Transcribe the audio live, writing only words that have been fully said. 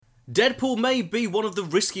Deadpool may be one of the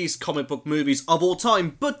riskiest comic book movies of all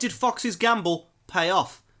time, but did Fox's gamble pay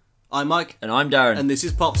off? I'm Mike. And I'm Darren. And this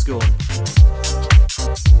is Popscorn.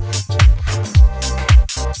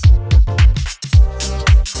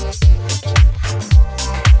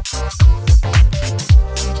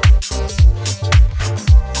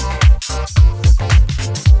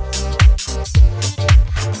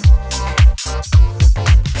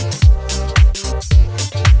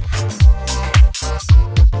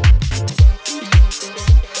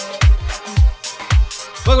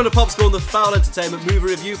 Welcome to Popscorn, the Foul Entertainment movie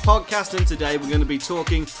review podcast, and today we're going to be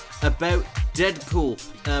talking about Deadpool.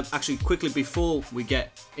 Actually, quickly before we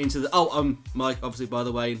get into the... I'm Mike, obviously, by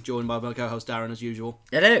the way, joined by my co-host Darren, as usual.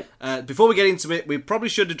 Hello. Before we get into it, we probably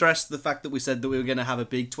should address the fact that we said that we were going to have a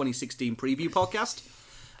big 2016 preview podcast.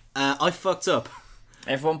 I fucked up.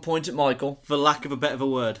 Everyone point at Michael. For lack of a better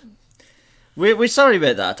word. We're sorry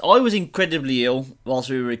about that. I was incredibly ill whilst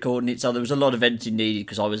we were recording it, so there was a lot of editing needed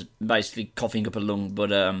because I was basically coughing up a lung,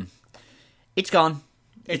 but it's gone.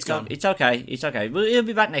 It's gone. It's okay. It's okay. It'll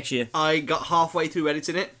be back next year. I got halfway through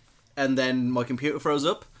editing it, and then my computer froze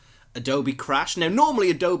up. Adobe crashed. Now,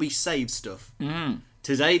 normally Adobe saves stuff.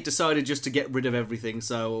 Today, it decided just to get rid of everything,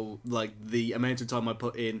 so the amount of time I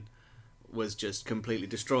put in was just completely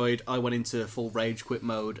destroyed. I went into full rage quit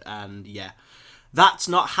mode, and yeah, that's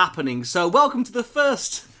not happening. So, welcome to the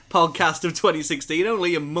first podcast of 2016,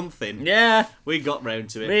 only a month in. Yeah. We got round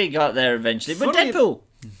to it. We got there eventually. But Funny-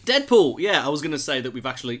 Deadpool. Yeah, I was going to say that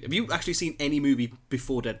have you actually seen any movie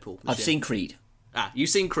before Deadpool? I've seen Creed. You've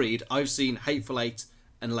seen Creed, I've seen Hateful Eight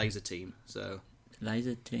and Laser Team, so...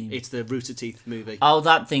 Laser Team. It's the Rooster Teeth movie. Oh,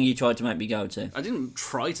 that thing you tried to make me go to. I didn't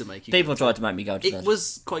try to make you... People tried to make me go to that. It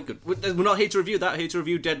was quite good. We're not here to review that, here to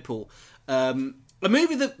review Deadpool. A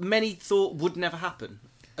movie that many thought would never happen.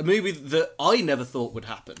 A movie that I never thought would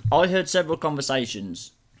happen. I heard several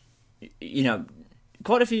conversations,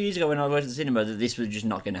 quite a few years ago when I went to the cinema, that this was just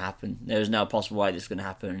not going to happen. There was no possible way this was going to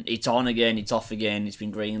happen. It's on again, it's off again, it's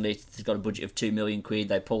been greenlit, it's got a budget of £2 million,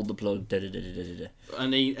 they pulled the plug, da-da-da-da-da-da.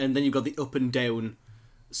 And then you've got the up and down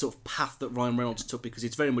sort of path that Ryan Reynolds took, because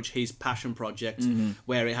it's very much his passion project,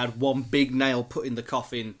 where it had one big nail put in the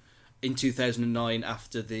coffin in 2009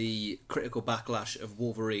 after the critical backlash of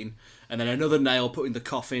Wolverine, and then another nail put in the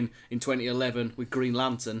coffin in 2011 with Green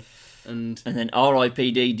Lantern, and then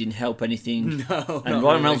R.I.P.D. didn't help anything. No, and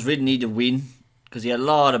Ryan Reynolds really needed a win, because he had a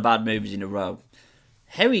lot of bad movies in a row.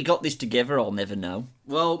 How he got this together, I'll never know.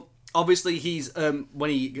 Well, obviously he's when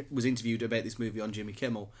he was interviewed about this movie on Jimmy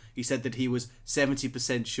Kimmel, he said that he was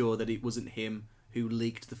 70% sure that it wasn't him who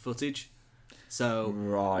leaked the footage. So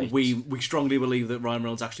right. we strongly believe that Ryan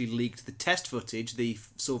Reynolds actually leaked the test footage, the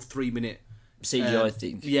sort of 3-minute CGI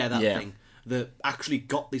thing. Yeah, that thing that actually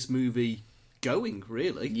got this movie going,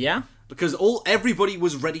 really. Yeah. Because everybody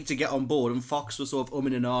was ready to get on board, and Fox was sort of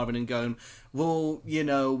umming and ahhing and going, well,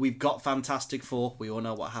 we've got Fantastic Four. We all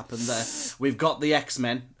know what happened there. We've got the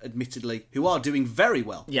X-Men, admittedly, who are doing very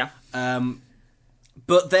well. Yeah.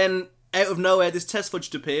 But then, out of nowhere, this test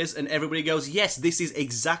footage appears, and everybody goes, yes, this is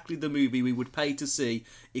exactly the movie we would pay to see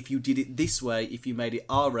if you did it this way, if you made it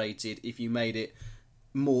R-rated, if you made it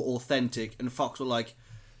more authentic. And Fox were like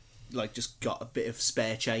just got a bit of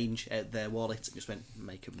spare change out their wallet and just went,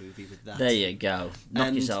 make a movie with that. There you go.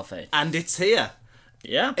 Knock yourself out. And it's here.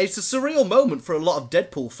 Yeah. It's a surreal moment for a lot of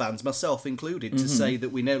Deadpool fans, myself included, to say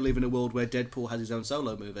that we now live in a world where Deadpool has his own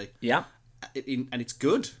solo movie. Yeah. And it's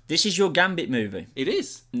good. This is your Gambit movie. It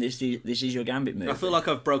is. This is your Gambit movie. I feel like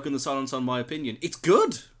I've broken the silence on my opinion. It's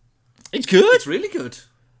good. It's good. It's really good.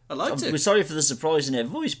 I liked it. We're sorry for the surprise in her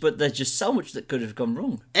voice, but there's just so much that could have gone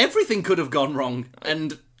wrong. Everything could have gone wrong,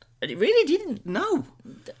 and it really didn't. No.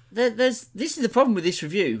 This is the problem with this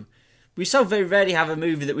review. We so very rarely have a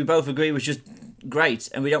movie that we both agree was just great,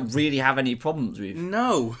 and we don't really have any problems with.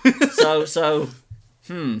 No.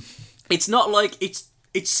 It's not like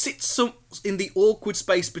it sits in the awkward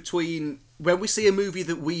space between when we see a movie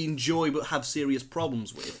that we enjoy but have serious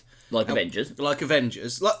problems with. Like Avengers. Like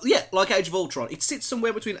Age of Ultron. It sits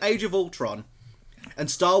somewhere between Age of Ultron and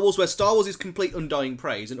Star Wars, where Star Wars is complete undying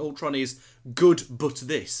praise and Ultron is good but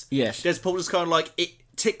this. Yes. Deadpool is kind of like, it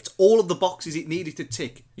ticked all of the boxes it needed to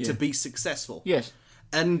tick to be successful. Yes.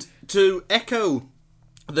 And to echo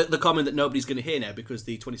the comment that nobody's going to hear now because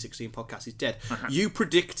the 2016 podcast is dead, you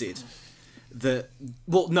predicted that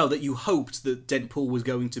you hoped that Deadpool was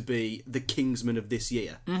going to be the Kingsman of this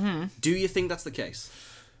year. Mm-hmm. Do you think that's the case?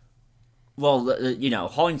 Well,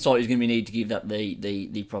 hindsight is going to be needed to give that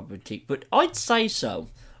the proper tick, but I'd say so.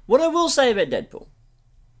 What I will say about Deadpool,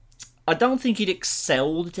 I don't think it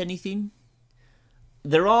excelled at anything.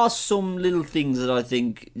 there are some little things that I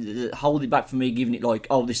think hold it back for me, giving it like,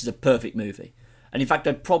 oh, this is a perfect movie. And in fact,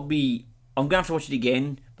 I'm going to have to watch it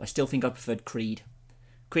again, but I still think I preferred Creed.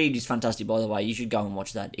 Creed is fantastic, by the way. You should go and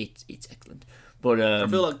watch that. It's excellent. But I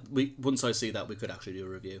feel like once I see that, we could actually do a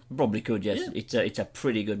review. Probably could, yes. Yeah. It's a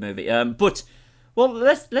pretty good movie. But well,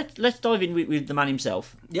 let's dive in with the man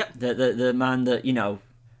himself. Yeah. The man that, you know,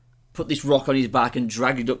 put this rock on his back and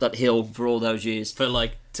dragged it up that hill for all those years. For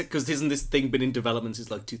like, because isn't this thing been in development since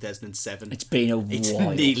like 2007? It's been a while. It's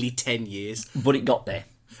nearly 10 years. But it got there.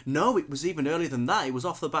 No, it was even earlier than that. It was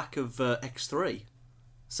off the back of X3.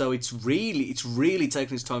 So it's really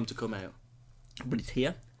taken its time to come out. But it's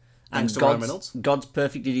here. Thanks to Ryan Reynolds. God's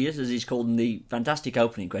Perfect Idiot, as he's called in the fantastic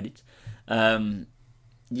opening credits.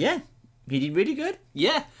 Yeah, he did really good.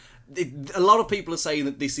 Yeah. A lot of people are saying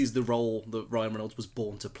that this is the role that Ryan Reynolds was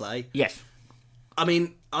born to play. Yes. I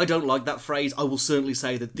mean, I don't like that phrase. I will certainly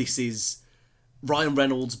say that this is Ryan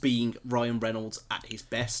Reynolds being Ryan Reynolds at his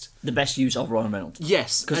best. The best use of Ryan Reynolds.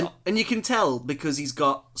 Yes, and you can tell because he's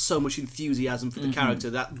got so much enthusiasm for the character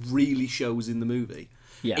that really shows in the movie.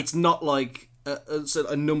 Yeah. It's not like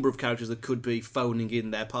a number of characters that could be phoning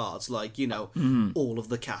in their parts, like, you know, all of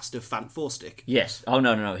the cast of Fantastic. Yes. Oh,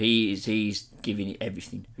 no. He's giving it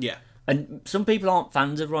everything. Yeah. And some people aren't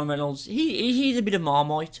fans of Ryan Reynolds. He's a bit of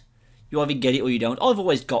Marmite. You either get it or you don't. I've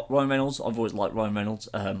always got Ryan Reynolds. I've always liked Ryan Reynolds.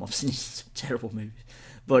 I've seen some terrible movies.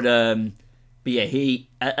 But yeah, he,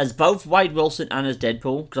 as both Wade Wilson and as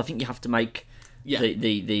Deadpool, because I think you have to make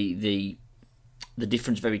the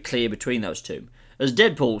difference very clear between those two. As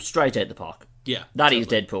Deadpool, straight out the park. Yeah. That is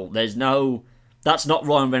Deadpool. That's not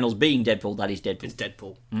Ryan Reynolds being Deadpool, that is Deadpool. It's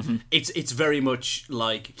Deadpool. Mm-hmm. It's very much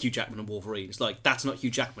like Hugh Jackman and Wolverine. It's like, that's not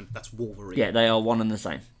Hugh Jackman, that's Wolverine. Yeah, they are one and the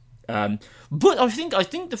same. But I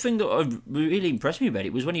think the thing that really impressed me about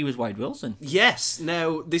it was when he was Wade Wilson. Yes.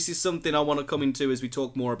 Now, this is something I want to come into as we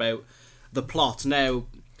talk more about the plot. Now,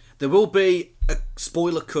 there will be a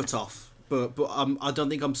spoiler cut-off, but I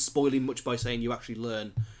don't think I'm spoiling much by saying you actually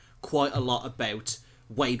learn quite a lot about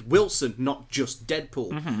Wade Wilson, not just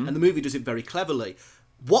Deadpool. Mm-hmm. And the movie does it very cleverly.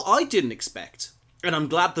 What I didn't expect, and I'm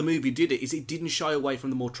glad the movie did it, is it didn't shy away from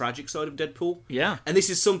the more tragic side of Deadpool. Yeah. And this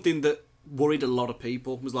is something that worried a lot of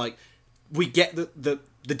people. It was like, we get the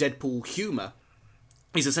Deadpool humour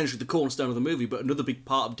is essentially the cornerstone of the movie, but another big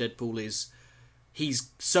part of Deadpool is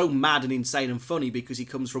he's so mad and insane and funny because he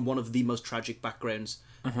comes from one of the most tragic backgrounds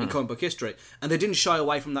in comic book history. And they didn't shy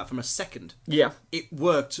away from that from a second. Yeah. It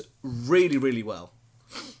worked really, really well.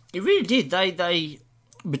 It really did. They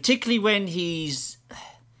particularly when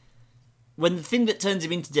the thing that turns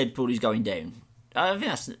him into Deadpool is going down. I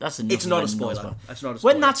think that's enough. It's not a spoiler. That's not a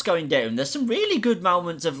spoiler. When that's going down, there's some really good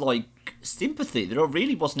moments of like sympathy that I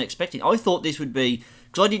really wasn't expecting. I thought this would be,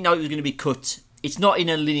 because I didn't know it was going to be cut. It's not in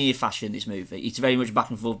a linear fashion, this movie. It's very much back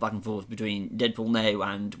and forth between Deadpool now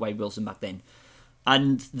and Wade Wilson back then.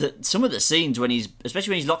 And some of the scenes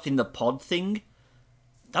especially when he's locked in the pod thing,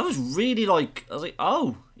 that was really like, I was like,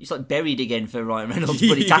 oh, he's like buried again for Ryan Reynolds,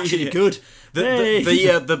 but it's actually good.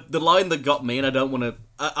 The line that got me, and I don't want to,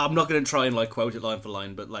 I'm not going to try and like quote it line for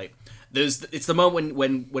line, but like, it's the moment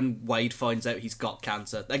when Wade finds out he's got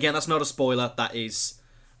cancer. Again, that's not a spoiler. That is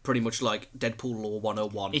pretty much like Deadpool Lore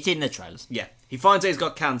 101. It's in the trailers. Yeah, he finds out he's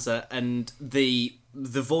got cancer, and the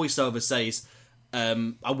voiceover says,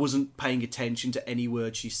 I wasn't paying attention to any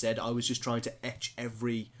word she said. I was just trying to etch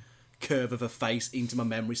every curve of her face into my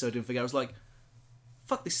memory so I didn't forget. I was like,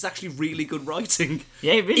 fuck, this is actually really good writing.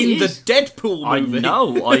 Yeah, it really is. In the Deadpool movie.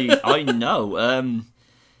 I know.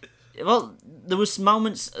 Well, there was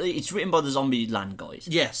moments. It's written by the Zombieland guys.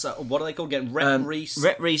 Yes. What are they called again? Rhett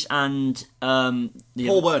Reese and Paul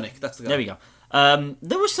Wernick. That's the guy. There we go.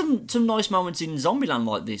 There were some nice moments in Zombieland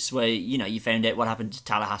like this where you found out what happened to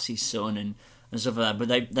Tallahassee's son and stuff like that.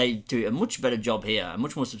 But they do a much better job here, a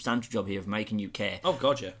much more substantial job here of making you care. Oh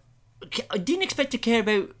God, yeah. I didn't expect to care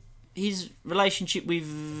about his relationship with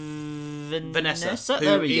Vanessa.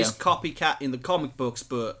 Who is copycat in the comic books,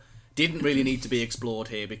 but didn't really need to be explored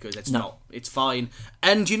here because it's not. It's fine.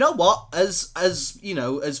 And you know what? As you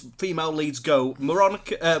know, as female leads go, Morena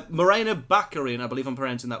Baccarin, I believe I'm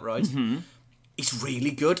pronouncing that right. Mm-hmm. Is really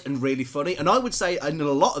good and really funny, and I would say in a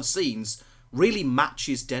lot of scenes really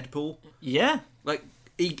matches Deadpool. Yeah, like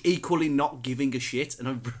equally not giving a shit, and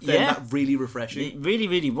I found that really refreshing. It really,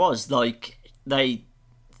 really was. Like they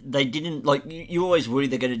didn't like. You always worry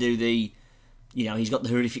they're going to do the. He's got the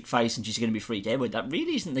horrific face and she's going to be freaked out, but that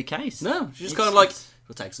really isn't the case. No, she's just kind of like,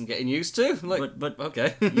 it'll take some getting used to. Like, but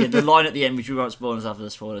okay. Yeah, the line at the end, which we won't spoil us after the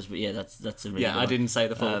spoilers, but yeah, that's a really good I didn't say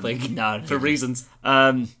the full thing. No. For reasons.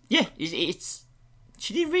 It's...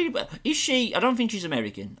 She did really well. Is she... I don't think she's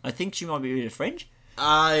American. I think she might be really French.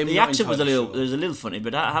 The accent was a little funny,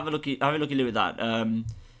 but have a look at that.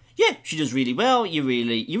 Yeah, she does really well. You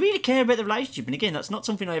really care about the relationship, and again, that's not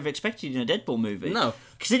something I ever expected in a Deadpool movie. No,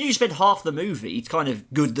 considering you spend half the movie, it's kind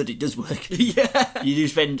of good that it does work. Yeah, you do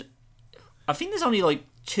spend. I think there's only like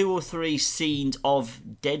 2 or 3 scenes of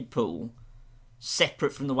Deadpool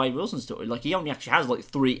separate from the Wade Wilson story. Like he only actually has like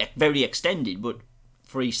 3 very extended, but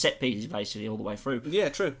 3 set pieces basically all the way through. Yeah,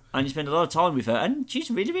 true. And you spend a lot of time with her, and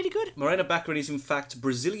she's really, really good. Morena Baccarin is in fact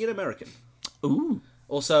Brazilian American. Ooh.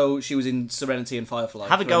 Also, she was in Serenity and Firefly.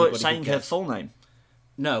 Have a go at saying her full name.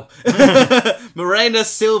 No. Morena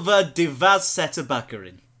Silva de Vaz Seta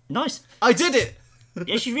Baccarin. Nice. I did it!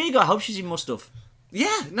 Yeah, she's really good. I hope she's in more stuff.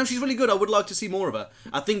 Yeah, no, she's really good. I would like to see more of her.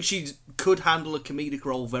 I think she could handle a comedic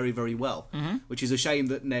role very, very well, which is a shame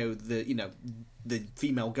that now the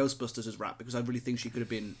female Ghostbusters is wrapped, because I really think she could have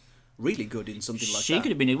been really good in something like that. She could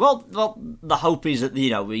have been. Well, the hope is that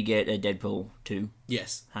we get a Deadpool 2.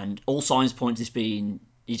 Yes, and all signs point to this being.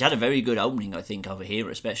 He's had a very good opening, I think, over here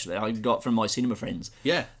especially. I got from my cinema friends.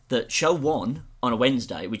 Yeah, that show 1 on a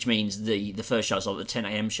Wednesday, which means the first show's like the 10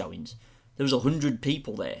 a.m. showings. There was 100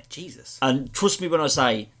 people there. Jesus. And trust me when I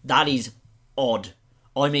say that is odd.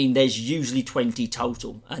 I mean, there's usually 20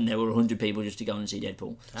 total, and there were 100 people just to go and see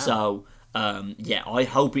Deadpool. Oh. So, yeah, I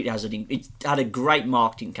hope it has it had a great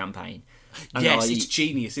marketing campaign. And yes, it's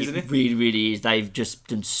genius, isn't it? It really, really is. They've just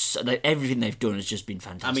done everything they've done has just been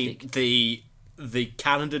fantastic. I mean, the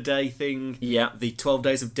Calendar Day thing, the 12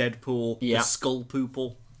 Days of Deadpool, the Skull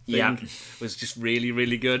Poople thing was just really,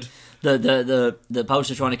 really good. The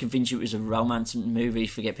poster trying to convince you it was a romance movie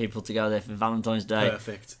for get people to go there for Valentine's Day.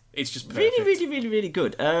 Perfect. It's just perfect. Really, really, really, really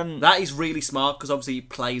good. That is really smart, because obviously it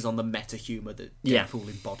plays on the meta humour that Deadpool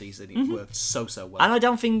embodies, and it worked so well. And I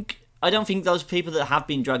don't think those people that have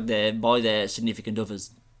been dragged there by their significant others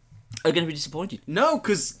are going to be disappointed. No,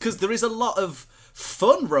 because there is a lot of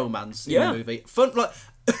fun romance in the movie. Fun, like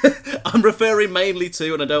I'm referring mainly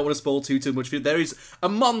to, and I don't want to spoil too much for you, there is a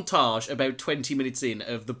montage about 20 minutes in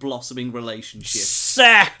of the blossoming relationship.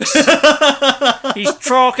 Sex! He's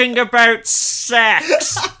talking about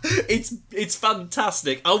sex! It's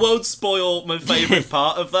fantastic. I won't spoil my favourite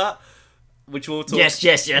part of that, which we'll talk. Yes.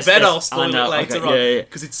 Then I'll spoil it later on,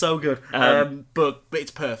 because it's so good. But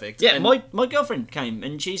it's perfect. Yeah, and my girlfriend came,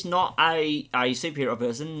 and she's not a superhero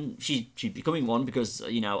person. She's becoming one because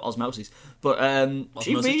osmosis. But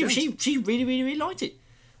she really, really, really liked it.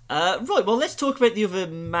 Right, well, let's talk about the other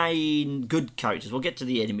main good characters. We'll get to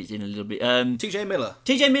the enemies in a little bit. T.J. Miller.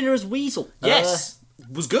 T.J. Miller as Weasel. Yes,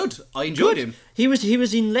 was good. I enjoyed him. He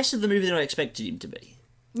was in less of the movie than I expected him to be.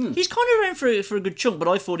 He's kind of around for a good chunk, but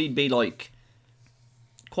I thought he'd be like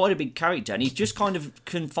quite a big character, and he's just kind of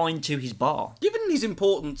confined to his bar. Given his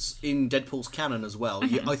importance in Deadpool's canon as well,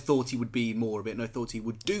 I thought he would be more of it, and I thought he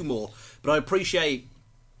would do more. But I appreciate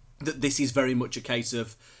that this is very much a case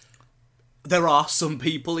of there are some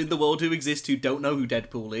people in the world who exist who don't know who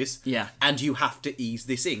Deadpool is, and you have to ease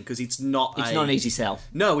this in, because it's not an easy sell.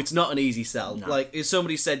 No, it's not an easy sell. No. Like, if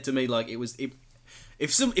somebody said to me, like,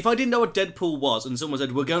 if I didn't know what Deadpool was, and someone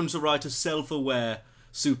said, we're going to write a self-aware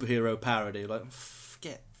superhero parody, like,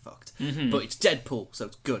 get fucked. But it's Deadpool, so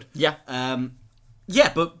it's good. Yeah.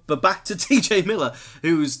 But back to T.J. Miller,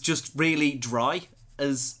 who's just really dry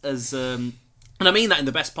as and I mean that in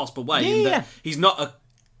the best possible way. That he's not a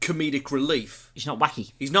comedic relief. He's not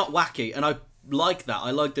wacky. He's not wacky, and I like that. I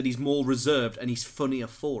like that he's more reserved and he's funnier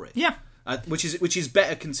for it. Yeah. Which is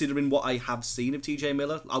better considering what I have seen of T.J.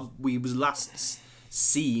 Miller. We was last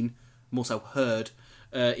seen, more so heard,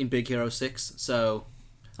 in Big Hero 6. So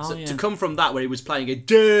to come from that, where he was playing a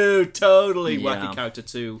totally wacky character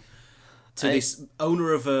to this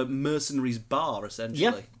owner of a mercenaries bar, essentially.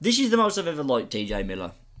 Yeah, this is the most I've ever liked T.J.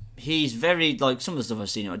 Miller. He's very, like, some of the stuff I've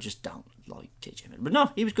seen, I just don't like T.J. Miller. But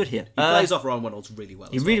no, he was good here. He plays off Ryan Reynolds really well.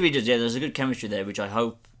 He really does, yeah. There's a good chemistry there, which I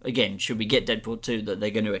hope, again, should we get Deadpool 2, that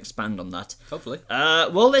they're going to expand on that. Hopefully.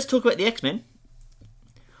 Well, let's talk about the X-Men.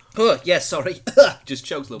 Yes, sorry. Just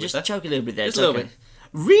choked a little bit there. Just choke a little bit there. Just a little bit.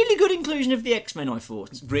 Really good inclusion of the X-Men, I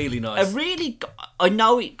thought. Really nice. I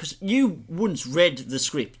know it, because you once read the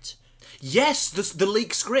script. Yes, the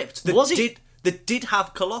leaked script. That did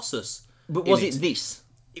have Colossus. But was it this?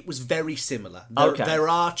 It was very similar. Okay. There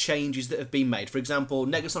are changes that have been made. For example,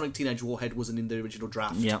 Negasonic Teenage Warhead wasn't in the original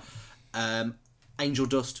draft. Yeah. Angel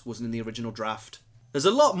Dust wasn't in the original draft. There's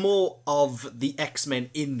a lot more of the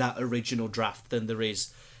X-Men in that original draft than there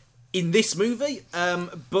is in this movie.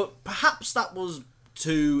 But perhaps that was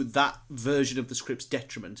to that version of the script's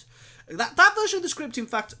detriment. That version of the script, in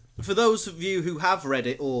fact, for those of you who have read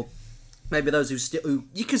it, or maybe those who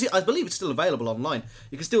I believe it's still available online.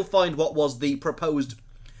 You can still find what was the proposed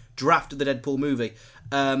drafted the Deadpool movie.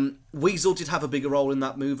 Weasel did have a bigger role in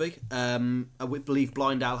that movie. I believe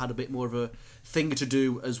Blind Al had a bit more of a thing to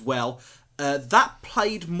do as well. That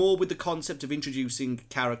played more with the concept of introducing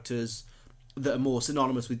characters that are more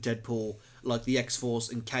synonymous with Deadpool, like the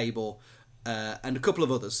X-Force and Cable, and a couple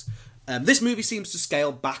of others. This movie seems to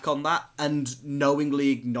scale back on that and knowingly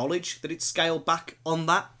acknowledge that it's scaled back on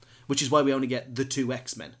that, which is why we only get the 2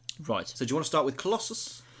 X-Men. Right. So do you want to start with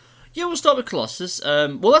Colossus? Yeah, we'll start with Colossus.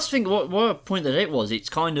 Well, that's the thing, what I pointed out was, it's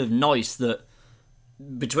kind of nice that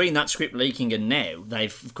between that script leaking and now,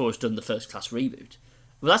 they've, of course, done the First Class reboot.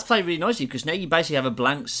 Well, that's played really nicely, because now you basically have a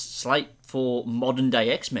blank slate for modern-day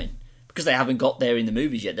X-Men. Because they haven't got there in the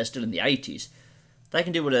movies yet, they're still in the 80s. They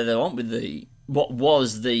can do whatever they want with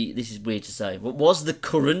this is weird to say, what was the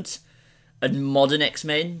current and modern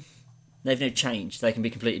X-Men? They've now changed. They can be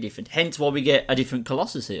completely different. Hence why we get a different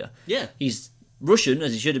Colossus here. Yeah. He's Russian,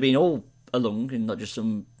 as he should have been all along, and not just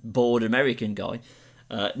some bored American guy.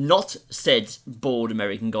 Not said bored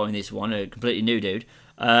American guy in this one, a completely new dude.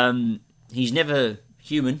 He's never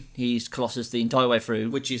human. He's Colossus the entire way through.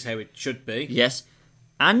 Which is how it should be. Yes.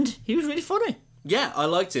 And he was really funny. Yeah, I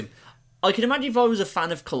liked him. I can imagine if I was a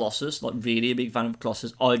fan of Colossus, like really a big fan of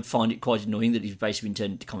Colossus, I'd find it quite annoying that he's basically been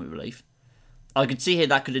turned into comic relief. I could see how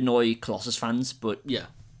that could annoy Colossus fans, but yeah,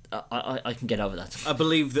 I can get over that. I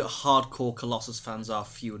believe that hardcore Colossus fans are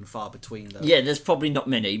few and far between, though. Yeah, there's probably not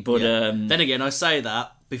many, but... Yeah. Then again, I say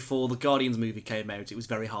that, before the Guardians movie came out, it was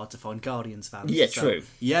very hard to find Guardians fans. Yeah, true.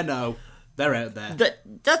 Yeah, no, they're out there.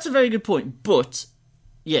 That's a very good point, but...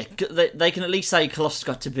 Yeah, they can at least say Colossus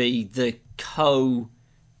got to be the co-lead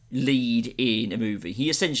in a movie.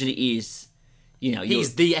 He essentially is,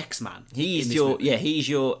 he's the X-Man. He's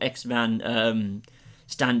your X-Man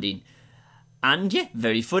stand-in, and yeah,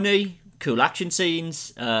 very funny, cool action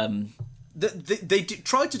scenes. They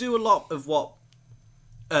tried to do a lot of what.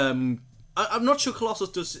 I'm not sure Colossus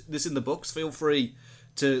does this in the books. Feel free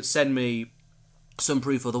to send me some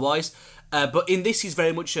proof otherwise. But in this, he's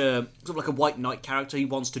very much sort of like a White Knight character. He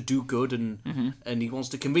wants to do good, and he wants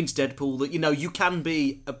to convince Deadpool that, you can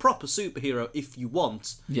be a proper superhero if you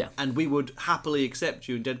want. Yeah. And we would happily accept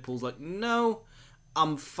you. And Deadpool's like, no,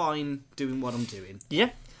 I'm fine doing what I'm doing.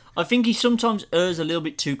 Yeah. I think he sometimes errs a little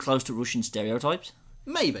bit too close to Russian stereotypes.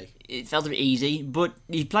 Maybe. It felt a bit easy, but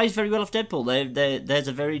he plays very well off Deadpool. There's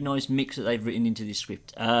a very nice mix that they've written into this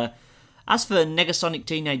script. As for Negasonic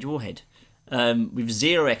Teenage Warhead... with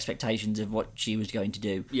zero expectations of what she was going to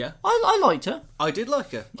do. Yeah. I liked her. I did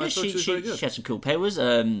like her. Yeah, I thought she was very good. She had some cool powers.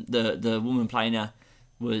 The woman playing her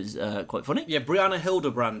was quite funny. Yeah, Brianna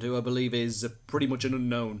Hildebrand, who I believe is pretty much an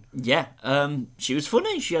unknown. Yeah, she was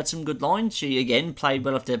funny. She had some good lines. She, again, played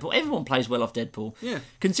well off Deadpool. Everyone plays well off Deadpool. Yeah.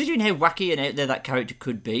 Considering how wacky and out there that character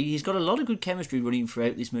could be, he's got a lot of good chemistry running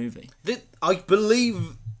throughout this movie. I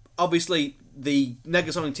believe, obviously, the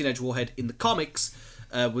Negasonic Teenage Warhead in the comics...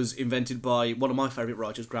 was invented by one of my favourite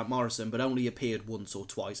writers, Grant Morrison, but only appeared once or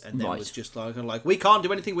twice, and then was just like, we can't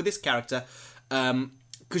do anything with this character,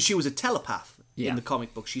 because she was a telepath in the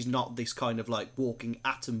comic book. She's not this kind of like walking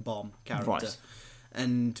atom bomb character, Right.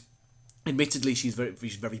 And admittedly, she's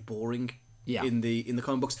very boring in the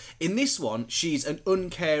comic books. In this one, she's an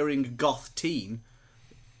uncaring goth teen.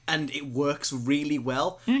 And it works really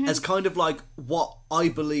well as kind of like what I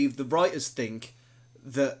believe the writers think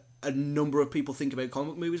that a number of people think about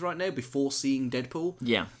comic movies right now before seeing Deadpool.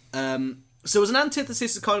 Yeah. So as an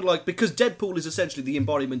antithesis, it's kind of like, because Deadpool is essentially the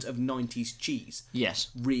embodiment of 90s cheese.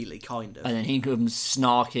 Yes. Really, kind of. And then he becomes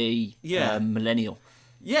snarky, millennial.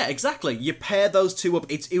 Yeah, exactly. You pair those two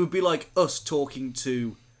up, it would be like us talking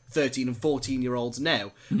to 13 and 14-year-olds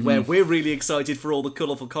now, where we're really excited for all the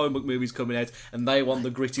colourful comic book movies coming out, and they want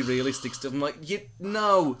the gritty, realistic stuff. I'm like,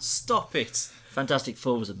 no, stop it. Fantastic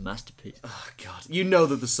Four was a masterpiece. Oh, God. You know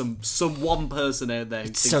that there's some one person out there who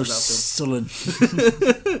thinks So about them.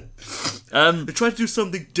 sullen. They're trying to do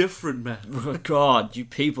something different, man. Oh, God, you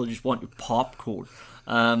people just want your popcorn.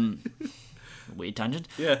 Weird tangent.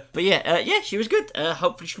 Yeah. But yeah, she was good.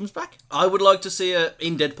 Hopefully she comes back. I would like to see her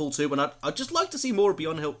in Deadpool 2, and I'd just like to see more of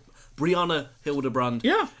Brianna Hildebrand.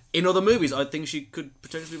 Yeah. In other movies. I think she could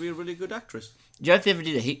potentially be a really good actress. Do you know if they ever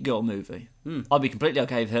did a Hit Girl movie? I'd be completely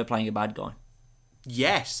okay with her playing a bad guy.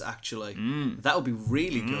 Yes, actually. That would be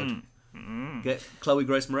really good. Get Chloe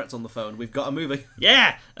Grace Moretz on the phone. We've got a movie.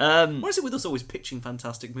 Yeah. Why is it with us always pitching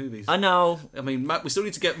fantastic movies? I know. I mean, we still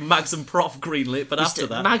need to get Mags and Prof greenlit, but after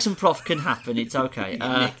that... Mags and Prof can happen, it's okay.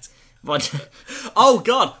 But oh,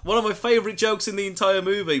 God! One of my favourite jokes in the entire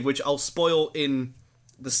movie, which I'll spoil in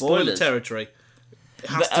the spoiler territory,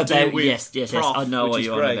 has to do with yes, Prof, I know which what is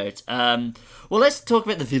you're great. on about. Well, let's talk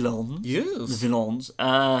about the villains. Yes. The villains.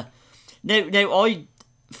 Now,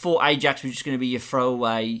 thought Ajax was just going to be a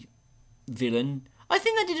throwaway villain. I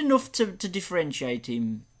think they did enough to differentiate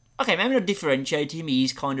him. Okay, maybe not differentiate him.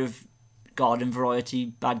 He's kind of garden variety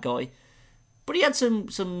bad guy. But he had some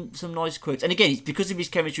nice quirks. And again, it's because of his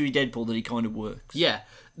chemistry with Deadpool that he kind of works. Yeah,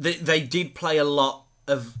 they did play a lot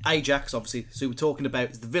of Ajax, obviously, so we're talking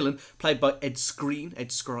about is the villain, played by Ed Skrein. Ed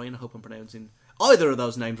Skrein, I hope I'm pronouncing either of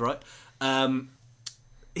those names right.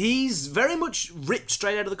 He's very much ripped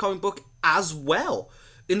straight out of the comic book as well.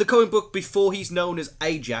 In the comic book, before he's known as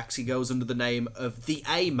Ajax, he goes under the name of the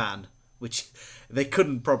A-Man, which they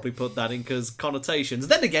couldn't probably put that in because connotations.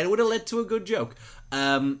 Then again, it would have led to a good joke.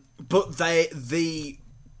 But the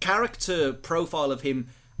character profile of him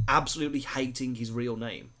absolutely hating his real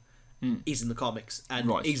name is in the comics, and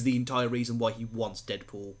is the entire reason why he wants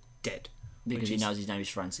Deadpool dead. Because he knows his name is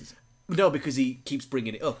Francis. No, because he keeps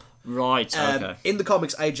bringing it up. Right, okay. In the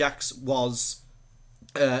comics, Ajax was...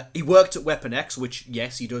 he worked at Weapon X, which,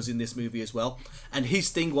 yes, he does in this movie as well. And his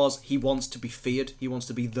thing was he wants to be feared. He wants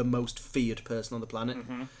to be the most feared person on the planet.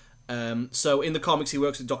 Mm-hmm. So in the comics, he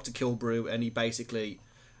works with Dr. Kilbrew, and he basically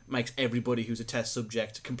makes everybody who's a test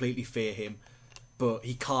subject completely fear him. But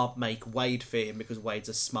he can't make Wade fear him because Wade's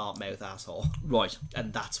a smart mouth asshole. Right.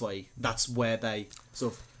 And that's where they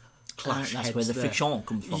sort of clash That's heads where the there. fiction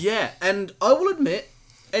comes from. Yeah, and I will admit,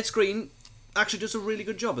 Ed Skrein actually does a really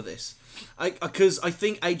good job of this. Because I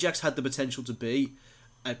think Ajax had the potential to be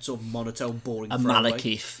a sort of monotone, boring... A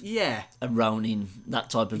Malekith. Yeah. A Ronin,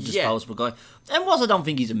 that type of disposable guy. And whilst I don't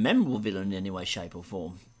think he's a memorable villain in any way, shape or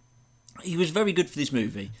form, he was very good for this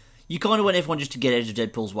movie. You kind of want everyone just to get out of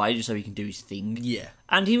Deadpool's way just so he can do his thing. Yeah.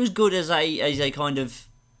 And he was good as a kind of...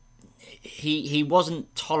 He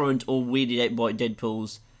wasn't tolerant or weirded out by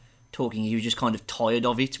Deadpool's talking. He was just kind of tired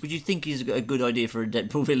of it. Would you think he's a good idea for a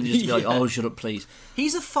Deadpool villain just to be like, oh, shut up, please?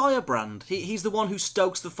 He's a firebrand. He's the one who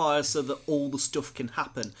stokes the fire so that all the stuff can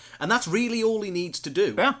happen. And that's really all he needs to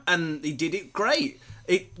do. Yeah. And he did it great.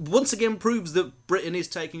 It once again proves that Britain is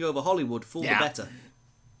taking over Hollywood for the better.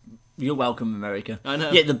 You're welcome, America. I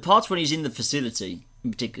know. Yeah, the parts when he's in the facility, in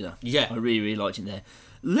particular. Yeah. I really, really liked it there.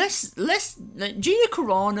 Less Gina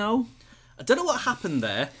Carano. I don't know what happened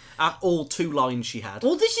there at all 2 lines she had.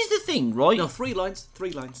 Well, this is the thing, right? No, 3 lines.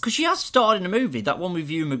 3 lines. Because she has starred in a movie, that one with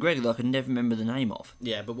Ewan McGregor that I can never remember the name of.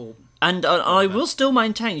 Yeah, but we'll... And I will still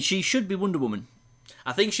maintain she should be Wonder Woman.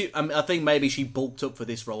 I think maybe she bulked up for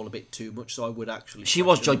this role a bit too much, so I would actually... She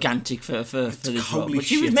was gigantic for this role. But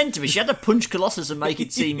she was meant to be. She had to punch Colossus and make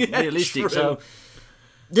it seem realistic. True. So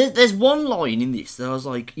there's one line in this that I was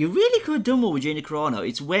like, you really could have done more with Gina Carano.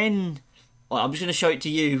 It's when... Well, I'm just going to show it to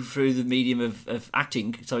you through the medium of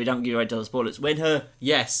acting, so we don't give away to the spoilers. When her...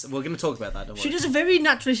 Yes, we're going to talk about that, don't worry. She does a very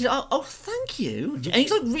natural... She's like, oh, thank you. And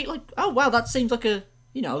he's like, oh, wow, that seems like a...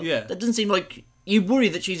 You know, that doesn't seem like... You worry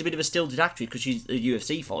that she's a bit of a stilted actress because she's a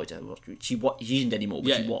UFC fighter. She isn't anymore,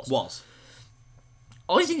 but she was.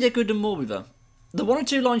 I think they could have done more with her. The 1 or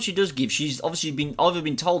 2 lines she does give, she's obviously either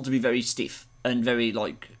been told to be very stiff and very,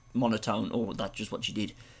 monotone, or that's just what she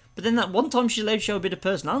did. But then that one time she allowed to show a bit of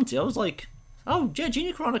personality, I was like... Oh, yeah,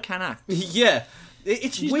 Gina Carano can act. Yeah.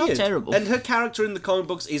 She's weird. Not terrible. And her character in the comic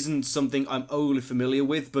books isn't something I'm overly familiar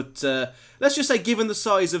with, but let's just say, given the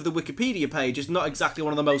size of the Wikipedia page, it's not exactly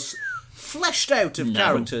one of the most fleshed out of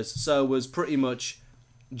characters, so was pretty much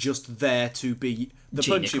just there to be the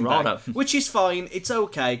Gina punching Carano. bag. Which is fine, it's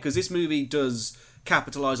okay, because this movie does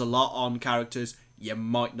capitalise a lot on characters you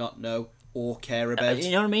might not know or care about.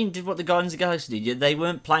 You know what I mean? Did what the Guardians of the Galaxy did. They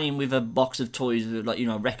weren't playing with a box of toys with,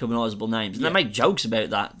 recognisable names. And they make jokes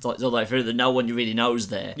about that, all the way through, that no one really knows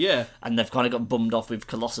there. Yeah. And they've kind of got bummed off with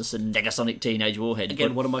Colossus and Negasonic Teenage Warhead.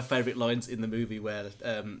 Again, one of my favourite lines in the movie where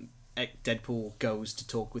Deadpool goes to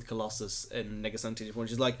talk with Colossus and Negasonic Teenage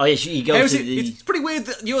Warhead. She's like, oh yeah, he goes to the... It's pretty weird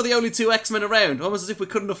that you're the only 2 X-Men around. Almost as if we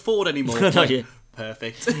couldn't afford any more. Yeah.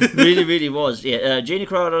 Perfect. Really, really was. Yeah, Gina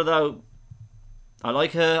Carano, though... I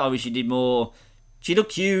like her. I wish she did more. She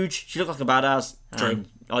looked huge. She looked like a badass. True.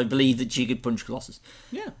 I believe that she could punch Colossus.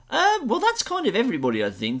 Yeah. Well, that's kind of everybody,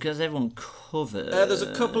 I think, because everyone covered. There's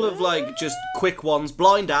a couple of, just quick ones.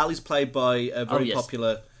 Blind Al is played by a very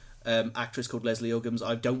popular actress called Leslie Uggams.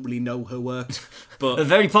 I don't really know her work, but... A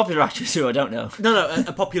very popular actress who I don't know. No,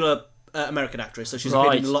 a popular... American actress, so she's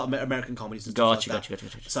been in a lot of American comedies and stuff like that.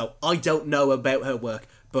 Gotcha. So I don't know about her work,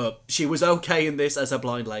 but she was okay in this as a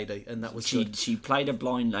blind lady, and that was good. She played a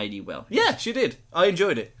blind lady well. Yeah, she did. I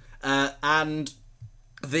enjoyed it. And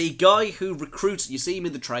the guy who recruits... You see him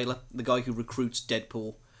in the trailer, the guy who recruits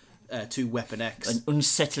Deadpool to Weapon X. An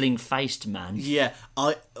unsettling faced man. Yeah,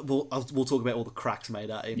 we'll talk about all the cracks made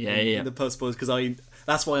at him in the post spoilers, because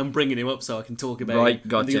that's why I'm bringing him up, so I can talk about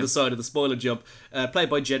him on the other side of the spoiler jump. Played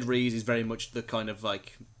by Jed Rees, is very much the kind of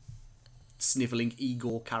like snivelling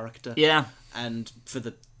Igor character. Yeah. And for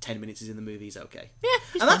the 10 minutes he's in the movie, he's okay.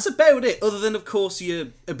 Yeah. And that's about it, other than, of course, your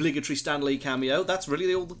obligatory Stan Lee cameo. That's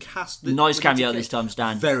really all the cast. Nice cameo this time,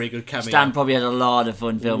 Stan. Very good cameo. Stan probably had a lot of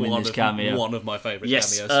fun filming this cameo. One of my favourite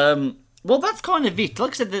cameos. Well, that's kind of it.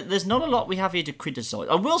 Like I said, there's not a lot we have here to criticise.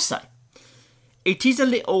 I will say, it is a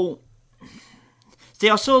little... See,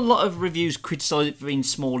 I saw a lot of reviews criticise it for being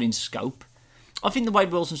small in scope. I think the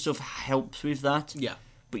Wade Wilson stuff helps with that. Yeah.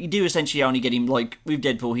 But you do essentially only get him, like, with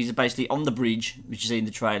Deadpool, he's basically on the bridge, which you see in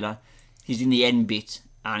the trailer. He's in the end bit,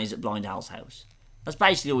 and he's at Blind Al's house. That's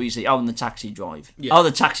basically all you see. Oh, and the taxi drive. Yeah. Oh,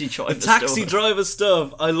 the taxi driver The taxi driver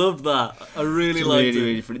stuff. I loved that. I really liked it.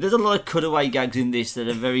 Really funny. There's a lot of cutaway gags in this that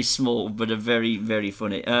are very small, but are very, very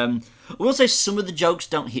funny. I will say some of the jokes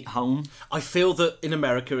don't hit home. I feel that in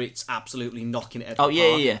America it's absolutely knocking it out of Oh, the yeah,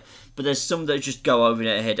 park. yeah. But there's some that just go over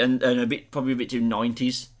their head, and probably a bit too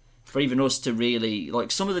 90s. For even us to really,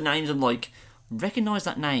 like, some of the names, I'm like, recognise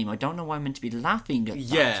that name. I don't know why I'm meant to be laughing at that.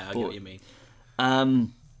 Yeah, I get what you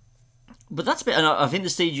mean. But that's a bit, and I think the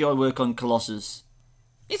CGI work on Colossus,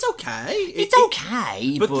 It's okay. it's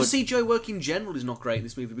okay, But the CGI work in general is not great in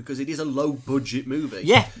this movie because it is a low-budget movie.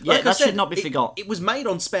 Yeah, Like that should not be forgot. It was made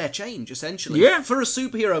on spare change, essentially. Yeah. For a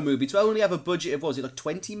superhero movie, to only have a budget of, what was it, like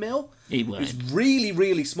 20 mil? It was. It's really,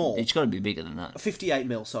 really small. It's got to be bigger than that. 58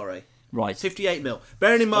 mil, sorry. Right. 58 mil.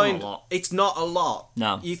 Bearing in mind, not a lot. it's not a lot.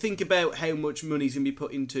 No. You think about how much money's going to be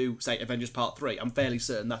put into, say, Avengers Part 3. I'm fairly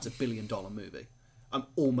certain that's $1 billion movie. I'm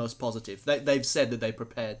almost positive. They've said that they're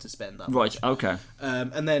prepared to spend that Right, much. okay.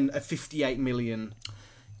 And then a 58 million...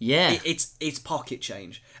 Yeah. It's pocket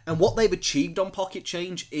change. And what they've achieved on pocket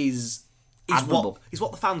change is Admirable.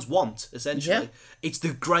 what the fans want, essentially. Yeah. It's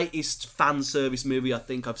the greatest fan service movie I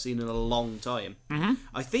think I've seen in a long time. Mm-hmm.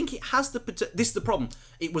 I think it has this is the problem.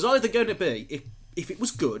 It was either going to be, if it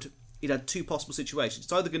was good, it had two possible situations.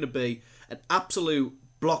 It's either going to be an absolute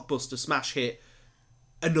blockbuster smash hit,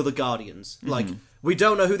 another Guardians. Mm-hmm. Like, we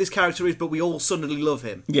don't know who this character is, but we all suddenly love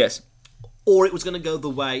him. Yes. Or it was going to go the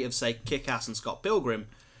way of, say, Kick-Ass and Scott Pilgrim,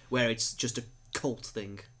 where it's just a cult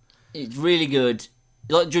thing. It's really good.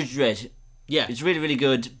 Like Judge Dredd. Yeah. It's really, really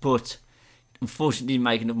good, but unfortunately didn't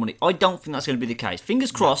make enough money. I don't think that's going to be the case.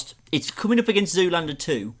 Fingers crossed. It's coming up against Zoolander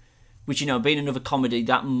 2, which, you know, being another comedy,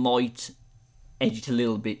 that might edge it a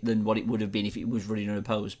little bit than what it would have been if it was running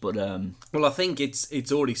unopposed. But Well, I think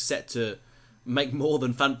it's already set to make more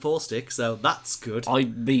than Fantastic, so that's good.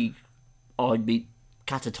 I'd be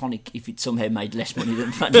catatonic if it somehow made less money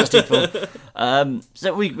than Fantastic Four.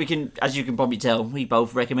 So we can, as you can probably tell, we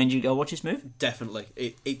both recommend you go watch this movie. Definitely.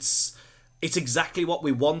 It's exactly what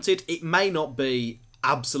we wanted. It may not be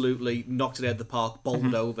absolutely knocked it out of the park,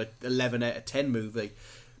 bowled over, 11 out of 10 movie,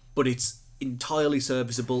 but it's entirely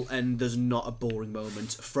serviceable, and there's not a boring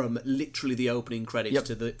moment from literally the opening credits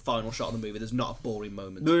to the final shot of the movie. There's not a boring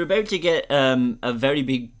moment. We're about to get a very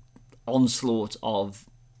big onslaught of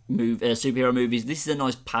superhero movies. This is a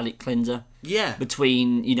nice palate cleanser. Yeah.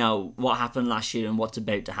 Between, you know, what happened last year and what's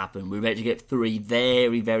about to happen. We're about to get 3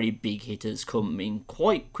 very, very big hitters come in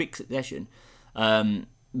quite quick succession.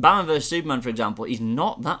 Batman vs Superman, for example, is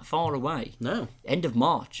not that far away. No. End of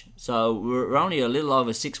March. So we're only a little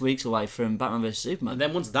over 6 weeks away from Batman vs Superman. And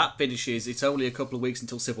then once that finishes, it's only a couple of weeks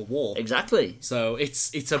until Civil War. Exactly. So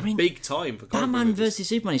it's a big time for comic Batman movies. vs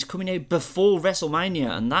Superman is coming out before WrestleMania,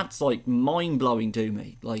 and that's like mind blowing to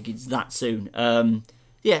me. Like, it's that soon.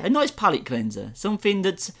 Yeah, a nice palate cleanser. Something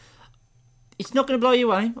that's, it's not going to blow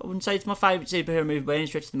you away. I wouldn't say it's my favourite superhero movie by any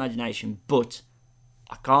stretch of the imagination, but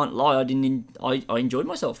I can't lie. I enjoyed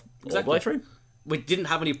myself all the way through. We didn't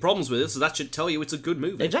have any problems with it, so that should tell you it's a good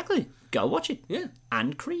movie. Exactly. Go watch it. Yeah.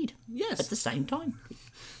 And Creed. Yes. At the same time.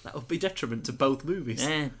 That would be detriment to both movies.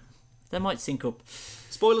 Yeah. They might sync up.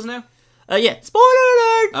 Spoilers now? Yeah. Spoiler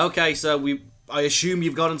alert! Okay, so I assume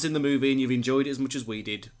you've gone and seen the movie and you've enjoyed it as much as we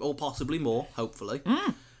did, or possibly more, hopefully.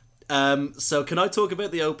 So can I talk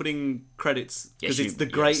about the opening credits? Because it's the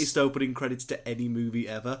greatest opening credits to any movie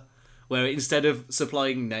ever, where instead of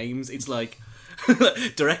supplying names, it's like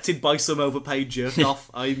directed by some overpaid jerk off.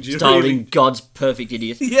 Starring God's Perfect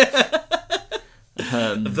Idiot. Yeah.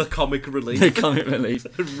 The comic relief. The comic relief.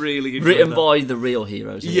 Really enjoyed Written that. by the real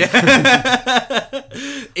heroes. Yeah.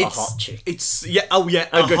 A hot chick. It's yeah. Oh yeah.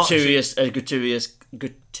 A hot chick.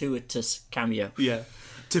 gratuitous cameo. Yeah.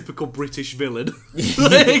 Typical British villain.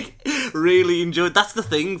 Like, really enjoyed. That's the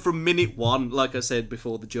thing from minute one. Like I said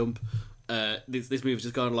before the jump, this movie's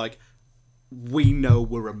just gone like, we know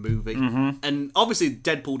we're a movie. Mm-hmm. And obviously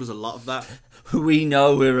Deadpool does a lot of that. We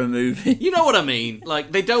know we're a movie. You know what I mean?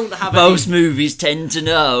 Like, they don't have Most movies tend to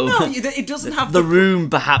know. No, it doesn't have The Room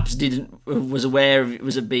perhaps was aware of it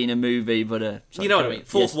was being a movie, but you know what I mean?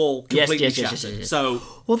 Fourth wall completely shattered. Yes. So,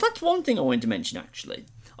 well, that's one thing I wanted to mention, actually.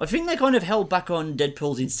 I think they kind of held back on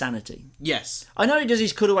Deadpool's insanity. yes. I know he does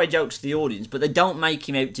his cutaway jokes to the audience, but they don't make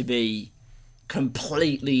him out to be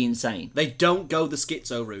completely insane. They don't go the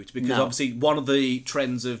schizo route, because No. obviously one of the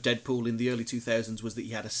trends of Deadpool in the early 2000s was that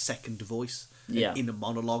he had a second voice Yeah. in a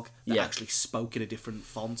monologue that Yeah. actually spoke in a different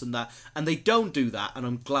font and that. And they don't do that, and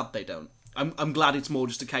I'm glad they don't. I'm glad it's more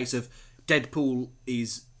just a case of Deadpool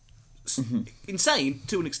is insane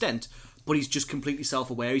to an extent, but he's just completely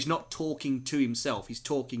self-aware. He's not talking to himself. He's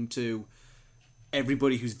talking to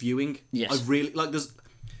everybody who's viewing. Yes. I really like. There's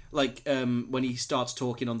when he starts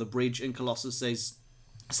talking on the bridge and Colossus says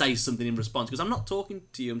something in response, because I'm not talking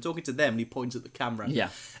to you, I'm talking to them, and he points at the camera. Yeah.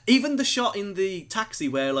 Even the shot in the taxi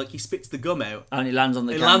where like he spits the gum out, And he lands on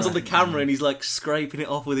the it camera. lands on the camera and he's like scraping it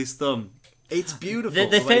off with his thumb. It's beautiful. They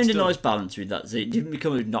the way it's found a done. nice balance with that. So it didn't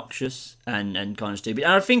become obnoxious and kind of stupid.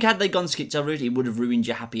 And I think had they gone schizo route, it would have ruined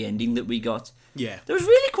your happy ending that we got. Yeah. That was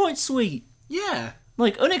really quite sweet. Yeah.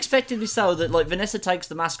 Like, unexpectedly so, that like Vanessa takes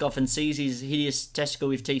the mask off and sees his hideous testicle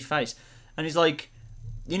with teeth face. And he's like,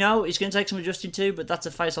 you know, it's going to take some adjusting to, but that's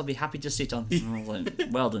a face I'll be happy to sit on. And I was like,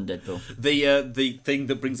 well done, Deadpool. The thing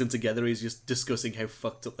that brings them together is just discussing how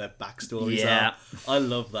fucked up their backstories Yeah. are. I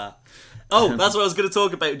love that. Oh, that's what I was going to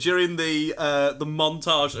talk about during the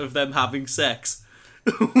montage of them having sex.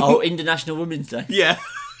 Oh, International Women's Day. Yeah.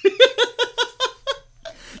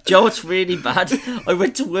 Joe, it's really bad. I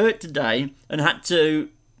went to work today and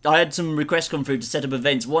I had some requests come through to set up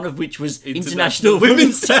events, one of which was International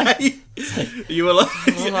Women's Day. You were like,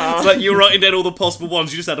 it's like you were writing down all the possible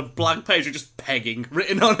ones. You just had a blank page of just pegging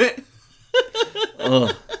written on it.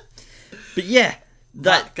 Oh. But yeah,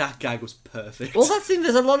 That gag was perfect. well, that thing,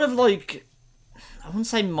 there's a lot of like, I wouldn't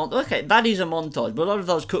say okay, that is a montage, but a lot of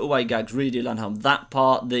those cutaway gags really do land home. That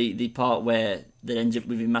part, the part where that ends up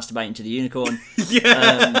with him masturbating to the unicorn.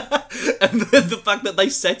 Yeah. And the fact that they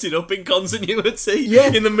set it up in continuity. Yeah.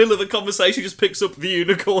 In the middle of the conversation, he just picks up the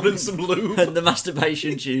unicorn and some lube. And the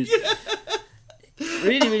masturbation shoes.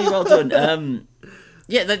 Really, really well done.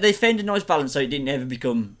 Yeah, they found a nice balance so it didn't ever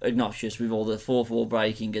become obnoxious with all the fourth wall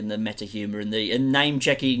breaking and the meta humour and the name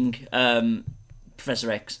checking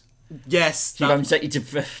Professor X. Yes. I'm going to take you to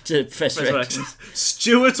Professor X.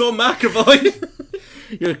 Stuart or McAvoy?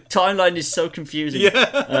 Your timeline is so confusing.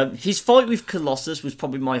 Yeah. His fight with Colossus was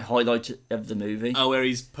probably my highlight of the movie. Oh, where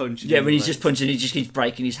he's punching. Yeah, when he's just punching, he just keeps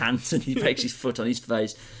breaking his hands and he breaks his foot on his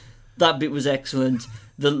face. That bit was excellent.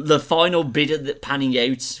 The final bit of the panning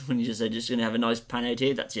out, when you just said, just going to have a nice pan out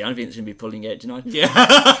here, that's the only thing that's going to be pulling out tonight. Yeah.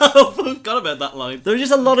 I forgot about that line. There were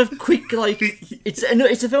just a lot of quick, like... It's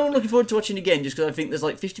a film I'm looking forward to watching again, just because I think there's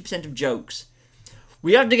like 50% of jokes.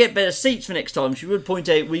 We have to get better seats for next time. She would point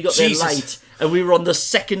out we got there late and we were on the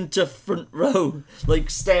second to front row, like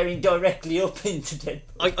staring directly up into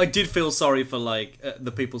Deadpool. I did feel sorry for like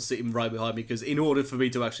the people sitting right behind me, because in order for me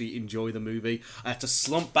to actually enjoy the movie, I had to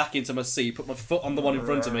slump back into my seat, put my foot on the one in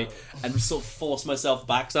front of me, and sort of force myself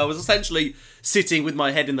back. So I was essentially sitting with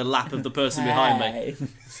my head in the lap of the person behind me.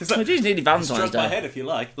 It's like, It is nearly Valentine's stroke my Day. head if you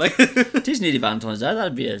like. Like It is nearly Valentine's Day.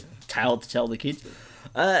 That'd be a tale to tell the kids.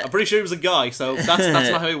 I'm pretty sure he was a guy, so that's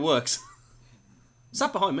not how it works.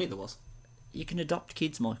 Sat behind me, there was. You can adopt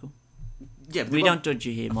kids, Michael. Yeah, but We don't judge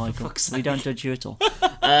you here, Michael. fuck's We sake. don't judge you at all.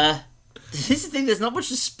 This is the thing, there's not much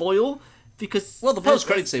to spoil, because... Well, the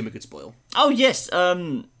post-credit scene we could spoil. Oh, yes.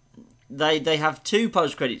 They have two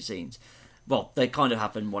post-credit scenes. Well, they kind of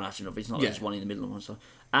happen one after another. It's not like Yeah. there's one in the middle of one. So.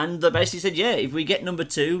 And they basically said, yeah, if we get number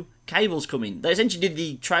 2, Cable's coming. They essentially did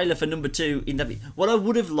the trailer for number 2 in that... What I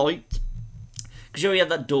would have liked... Because you already had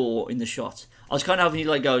that door in the shot. I was kind of hoping you'd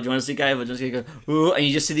like go, do you want to see Cable? Just go, oh, and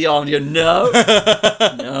you just see the arm and you go,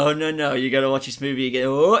 no. no. You got to watch this movie again.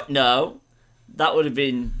 Oh, no. That would have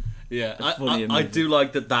been... Yeah, funnier I movie. do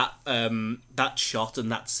like that shot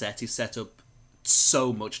and that set is set up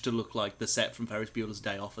so much to look like the set from Ferris Bueller's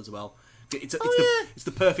Day Off as well. It's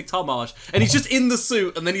the perfect homage, and he's just in the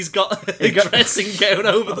suit, and then he's got a dressing gown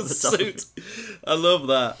over the suit. I love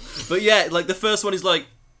that. But yeah, like the first one is like,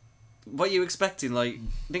 what are you expecting? Like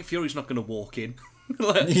Nick Fury's not going to walk in.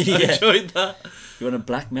 Like, Yeah. I enjoyed that. You want a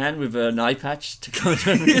black man with an eye patch to come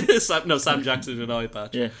Sam Jackson in an eye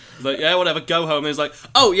patch. Yeah. He's like, yeah, whatever, go home. And he's like,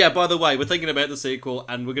 oh, yeah, by the way, we're thinking about the sequel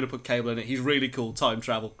and we're going to put Cable in it. He's really cool, time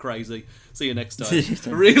travel, crazy. See you next time.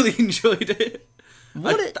 Really enjoyed it.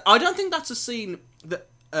 I don't think that's a scene that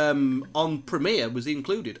on Premiere was he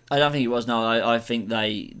included. I don't think it was. No, I think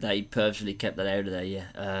they purposely kept that out of there.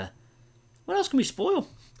 Yeah. What else can we spoil?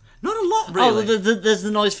 Not a lot, really. Oh, there's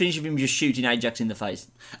the nice finish of him just shooting Ajax in the face.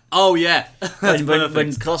 Oh yeah,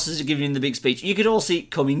 when Colossus is giving him the big speech, you could all see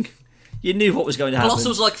it coming. You knew what was going to happen. Colossus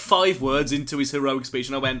was like 5 words into his heroic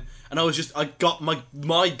speech, and I got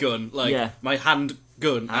my gun, my hand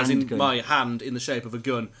gun, as in my hand in the shape of a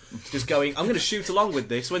gun, just going, I'm going to shoot along with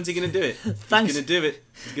this. When's he going to do it? Thanks. He's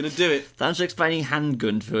going to do it. Thanks for explaining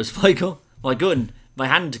handgun to us, Michael. My gun. My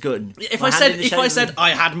handgun. If I said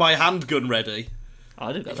I had my handgun ready,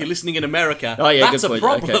 if you're listening in America, that's a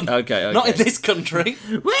problem. Okay. Not in this country.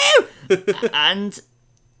 Woo! And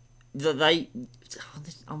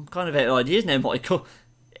I'm kind of out of ideas now, Michael.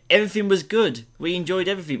 Everything was good. We enjoyed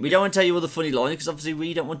everything. We don't want to tell you all the funny lines because obviously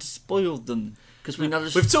we don't want to spoil them. Because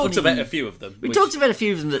we've talked about a few of them. Talked about a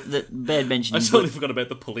few of them that Baird mentioned. I totally forgot about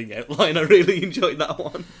the pulling out line. I really enjoyed that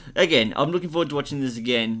one. Again, I'm looking forward to watching this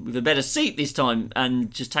again with a better seat this time and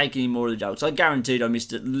just taking in more of the jokes. I guaranteed I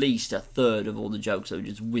missed at least a third of all the jokes that were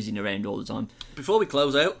just whizzing around all the time. Before we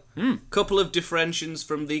close out, couple of differentiations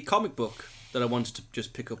from the comic book that I wanted to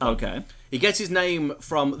just pick up on. Okay. He gets his name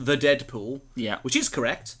from the Deadpool, which is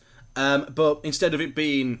correct, but instead of it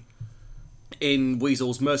being in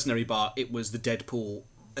Weasel's mercenary bar, it was the Deadpool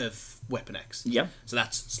of Weapon X. Yeah. So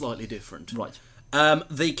that's slightly different. Right.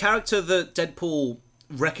 The character that Deadpool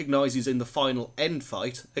recognises in the final end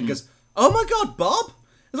fight and goes, "Oh my god, Bob!"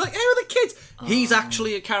 It's like, "How are the kids?" He's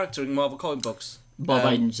actually a character in Marvel comic books. Bob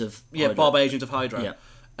Agent of Hydra. Yeah, Bob Agent of Hydra. Yeah.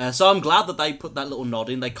 So I'm glad that they put that little nod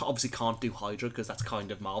in. They obviously can't do Hydra because that's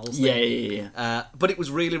kind of Marvel's thing. Yeah. But it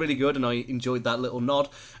was really, really good, and I enjoyed that little nod.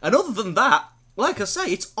 And other than that, like I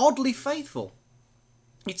say, it's oddly faithful.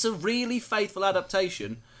 It's a really faithful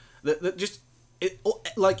adaptation that just it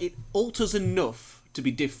alters enough to be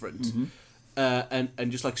different,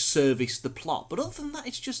 and just like service the plot. But other than that,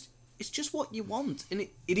 it's just what you want, and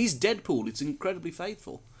it is Deadpool. It's incredibly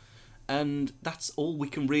faithful, and that's all we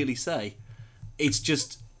can really say. It's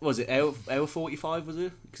just. Was it hour 45? Was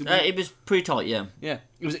it? It was pretty tight, yeah. Yeah,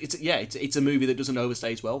 it's a movie that doesn't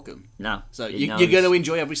overstay its welcome. No, so you're going to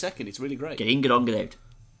enjoy every second. It's really great. Get in, get on, get out.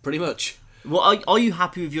 Pretty much. Well, are you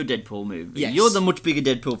happy with your Deadpool movie? Yes. You're the much bigger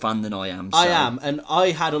Deadpool fan than I am. So. I am, and I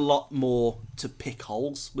had a lot more to pick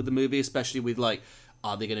holes with the movie, especially with like,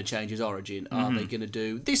 are they going to change his origin? Are they going to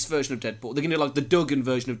do this version of Deadpool? They're going to do like the Duggan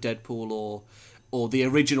version of Deadpool or the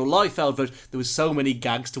original Liefeld version. There was so many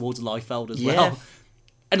gags towards Liefeld as well.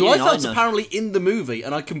 And Liefeld's apparently in the movie,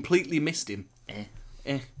 and I completely missed him.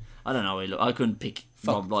 I don't know. Look, I couldn't pick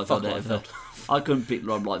Rob Liefeld out of her. I couldn't pick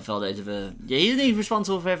Rob Liefeld out of her. Yeah, isn't he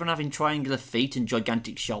responsible for everyone having triangular feet and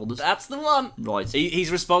gigantic shoulders? That's the one. Right. He's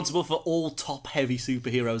responsible for all top-heavy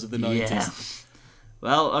superheroes of the 90s. Yeah.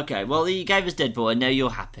 Well, okay. Well, you gave us Deadpool, and now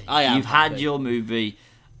you're happy. I am. You've had your movie.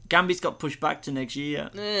 Gambit's got pushed back to next year.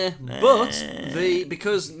 But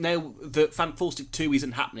because now the Fantastic 2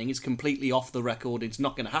 isn't happening, it's completely off the record, it's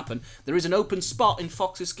not going to happen, there is an open spot in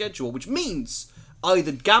Fox's schedule, which means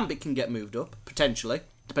either Gambit can get moved up, potentially,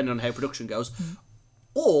 depending on how production goes,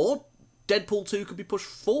 or Deadpool 2 could be pushed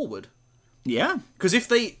forward. Yeah. Because if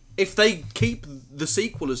they keep the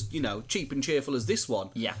sequel as, cheap and cheerful as this one,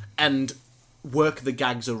 and work the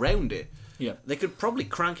gags around it, they could probably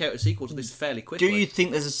crank out a sequel to this fairly quickly. Do you think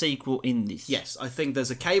there's a sequel in this? Yes, I think there's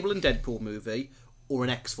a Cable and Deadpool movie or an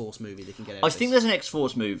X-Force movie they can get out of this. I think there's an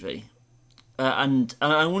X-Force movie, and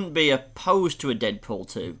I wouldn't be opposed to a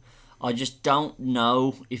Deadpool 2. I just don't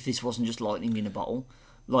know if this wasn't just lightning in a bottle.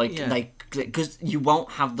 Because you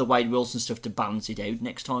won't have the Wade Wilson stuff to balance it out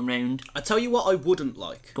next time round. I tell you what I wouldn't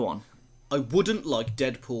like. Go on. I wouldn't like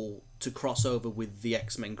Deadpool to cross over with the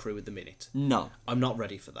X-Men crew at the minute. No. I'm not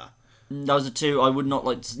ready for that. Those are two I would not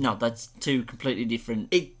like to... No, that's two completely different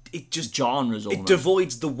it just genres almost. It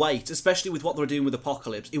devoids the weight, especially with what they're doing with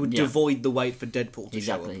Apocalypse. It would devoid the weight for Deadpool to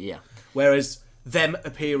show up. Exactly, yeah. Whereas them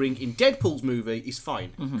appearing in Deadpool's movie is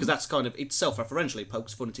fine, because that's kind of... It's self-referentially,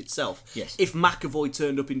 pokes fun at itself. Yes. If McAvoy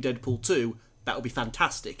turned up in Deadpool 2... that would be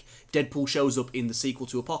fantastic. Deadpool shows up in the sequel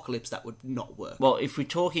to Apocalypse, that would not work. Well, if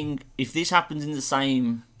this happens in the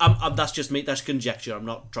same... that's just me, that's conjecture. I'm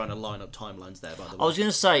not trying to line up timelines there, by the way. I was going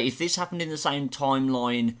to say, if this happened in the same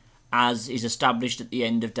timeline as is established at the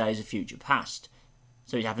end of Days of Future Past,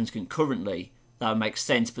 so it happens concurrently, that would make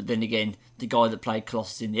sense, but then again, the guy that played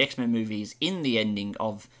Colossus in the X-Men movie is in the ending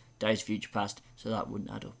of Days of Future Past, so that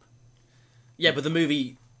wouldn't add up. Yeah, but the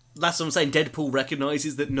movie... That's what I'm saying. Deadpool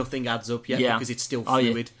recognises that nothing adds up yet because it's still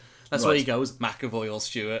fluid. That's where he goes, McAvoy or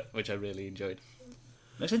Stewart, which I really enjoyed.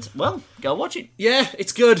 Makes sense. Well, go watch it. Yeah,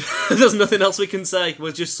 it's good. There's nothing else we can say.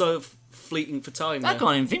 We're just so fleeting for time. I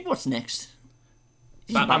can't even think what's next.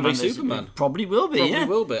 Batman v Superman. Probably will be. Probably yeah,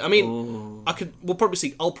 will be. I mean, We'll probably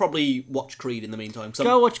see. I'll probably watch Creed in the meantime.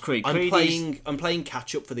 Go watch Creed. I'm Creed playing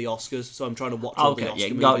catch up for the Oscars, so I'm trying to watch all the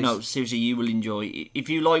Oscar movies. No, seriously, you will enjoy. If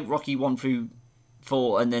you like Rocky 1 through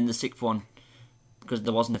 4 and then the 6th one, because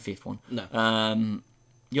there wasn't a 5th one. No.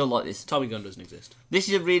 You'll like this. Tommy Gunn doesn't exist. This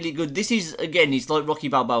is a really good. This is again. It's like Rocky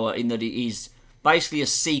Balboa in that it is basically a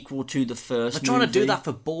sequel to the first. They're trying to do that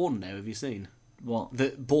for Bourne now. Have you seen? What?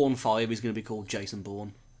 The Bourne 5 is going to be called Jason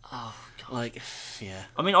Bourne. Oh, God. Like, yeah.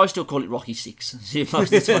 I mean, I still call it Rocky 6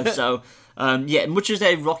 most of the time. So, much as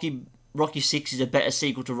Rocky 6 is a better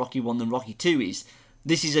sequel to Rocky 1 than Rocky 2 is,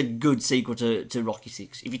 this is a good sequel to Rocky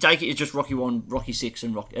 6. If you take it as just Rocky 1, Rocky 6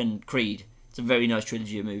 and Creed, it's a very nice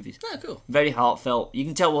trilogy of movies. Oh, cool. Very heartfelt. You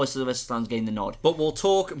can tell why Sylvester Stallone's getting the nod. But we'll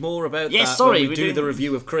talk more about that when we do the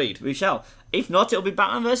review of Creed. We shall. If not, it'll be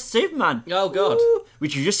Batman vs Superman. Oh, God. Woo!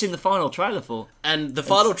 Which you've just seen the final trailer for. And the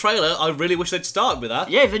final trailer, I really wish they'd start with that.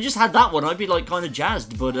 Yeah, if they just had that one, I'd be like kind of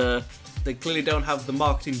jazzed, but... They clearly don't have the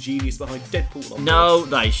marketing genius behind Deadpool on No,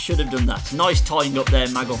 they should have done that. Nice tying up there,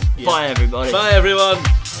 Maggle. Yeah. Bye, everybody. Bye, everyone.